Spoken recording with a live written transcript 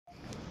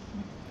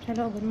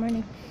Hello, good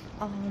morning.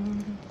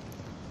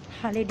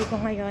 Holiday ko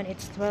ngayon.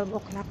 It's 12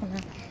 o'clock na.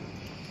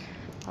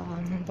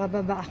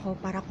 Bababa ako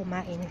para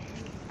kumain.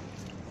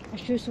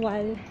 As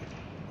usual,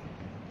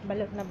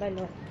 balot na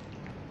balot.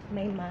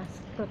 May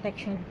mask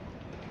protection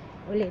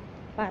ulit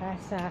para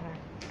sa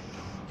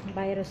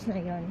virus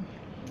na yon.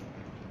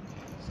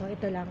 So,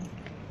 ito lang.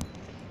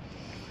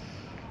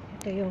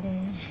 Ito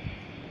yung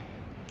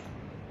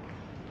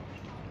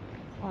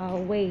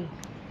way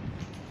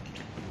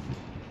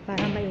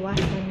para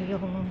maiwasan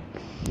yung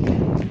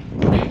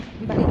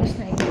virus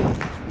na ito.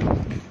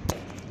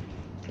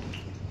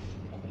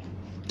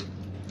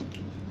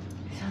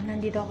 So,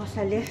 nandito ako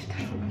sa lift.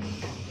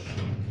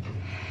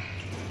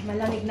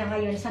 Malamig na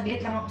ngayon. Saglit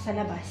lang ako sa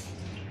labas.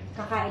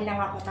 Kakain lang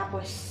ako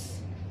tapos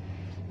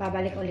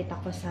babalik ulit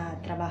ako sa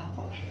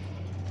trabaho ko.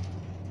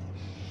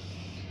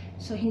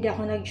 So, hindi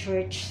ako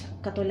nag-church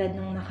katulad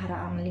ng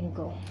nakaraang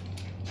linggo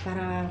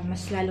para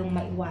mas lalong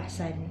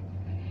maiwasan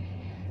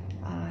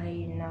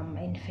ay na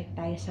ma-infect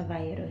tayo sa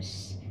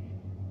virus.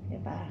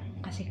 Diba?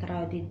 Kasi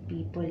crowded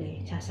people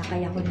eh.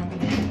 Sasakay ako ng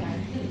MTR.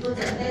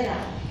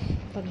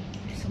 Pag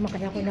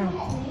sumakay ako ng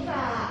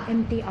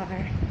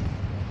MTR,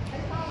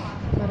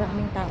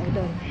 maraming tao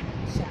doon.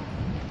 So,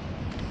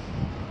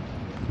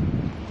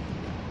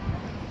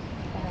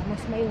 para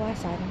mas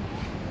maiwasan,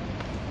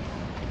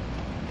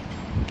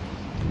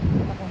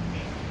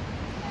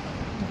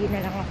 hindi na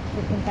lang ako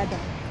pupunta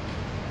doon.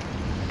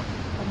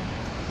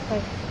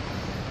 Okay.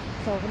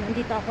 So,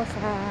 nandito ako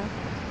sa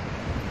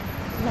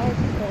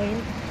North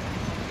Point.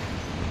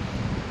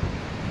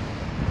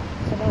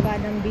 Sa baba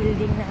ng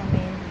building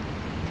namin.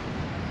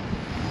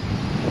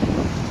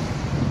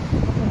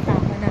 Pupunta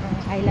ako ng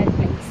Island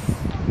Place.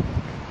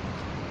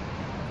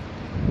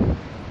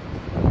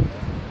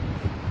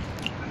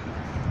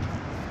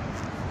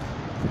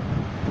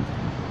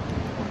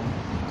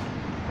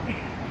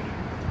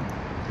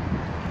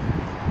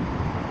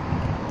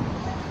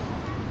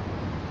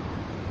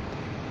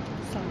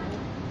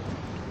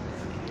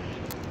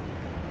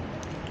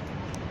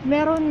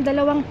 Meron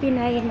dalawang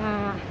Pinay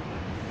na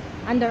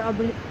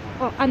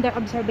under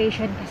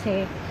observation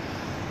kasi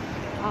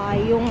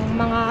yung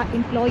mga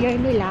employer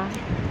nila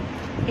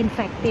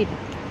infected,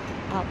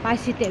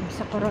 positive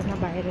sa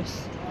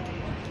coronavirus.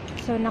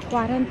 So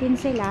na-quarantine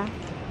sila,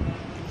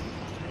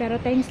 pero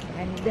times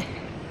and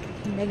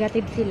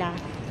negative sila.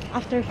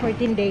 After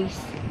 14 days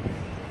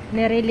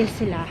nirelease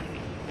sila.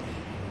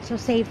 So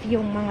safe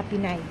yung mga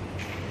Pinay,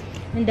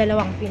 yung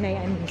dalawang Pinay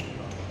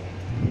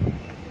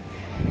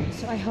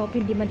So, I hope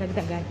hindi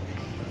madagdagan.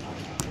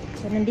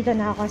 So, nandito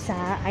na ako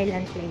sa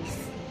Island Place.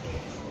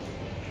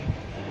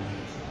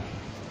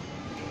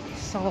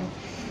 So,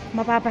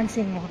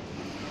 mapapansin mo,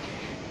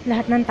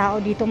 lahat ng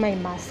tao dito may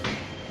mask.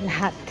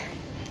 Lahat.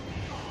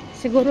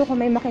 Siguro kung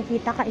may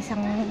makikita ka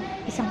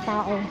isang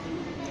tao.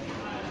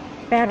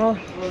 Pero,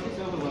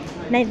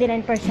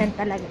 99%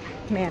 talaga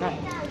meron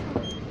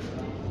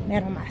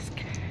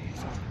mask.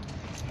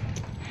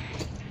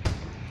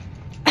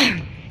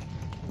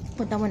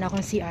 Punta muna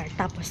akong CR,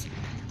 tapos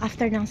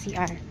after ng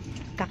CR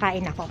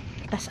kakain ako,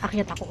 tapos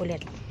akyat ako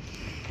ulit.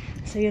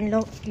 So yun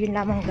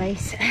lamang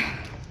guys.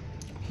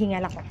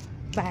 Hingal ako.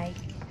 Bye.